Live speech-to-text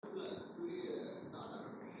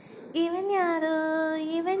இவன் யாரோ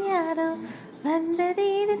இவன் யாரோ வந்தது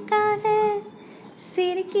இதற்காக.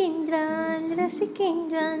 சிரிக்கின்றான்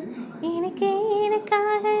ரசிக்கின்றான்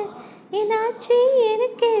எனக்காக. என்னாச்சு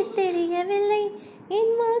எனக்கே தெரியவில்லை,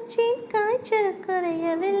 என் மூச்சின் காய்ச்சல்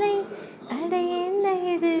குறையவில்லை. அட என்ன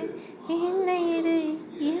இது என்ன இது,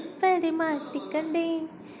 எப்படி மாட்டிக்கொண்டேன்.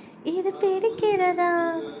 இது பிடிக்கிறதா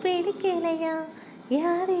பிடிக்கலையா,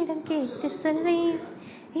 யாரிடம் கேட்டு சொல்வேன்,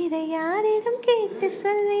 இதை யாரிடம் கேட்டு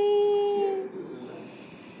சொல்வேன்.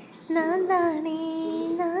 நான் தானே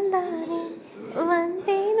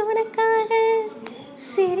வந்தேன் உனக்காக.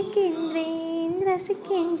 சிரிக்கின்றேன்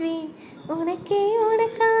ரசிக்கின்றேன்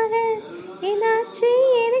உனக்காக. என்னாச்சு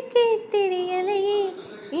எனக்கே தெரியலையே,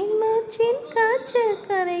 என் மூச்சின் காய்ச்சல்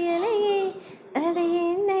குறையலையே. அட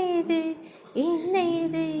என்ன இது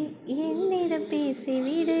என்னிடம்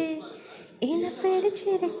பேசிவிடு. என்ன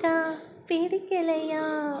பிடிச்சிருக்கா பிடிக்கலையா,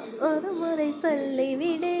 ஒரு முறை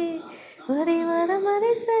சொல்லிவிடு, ஒரே ஒரு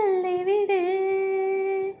முறை சொல்லிவிடு.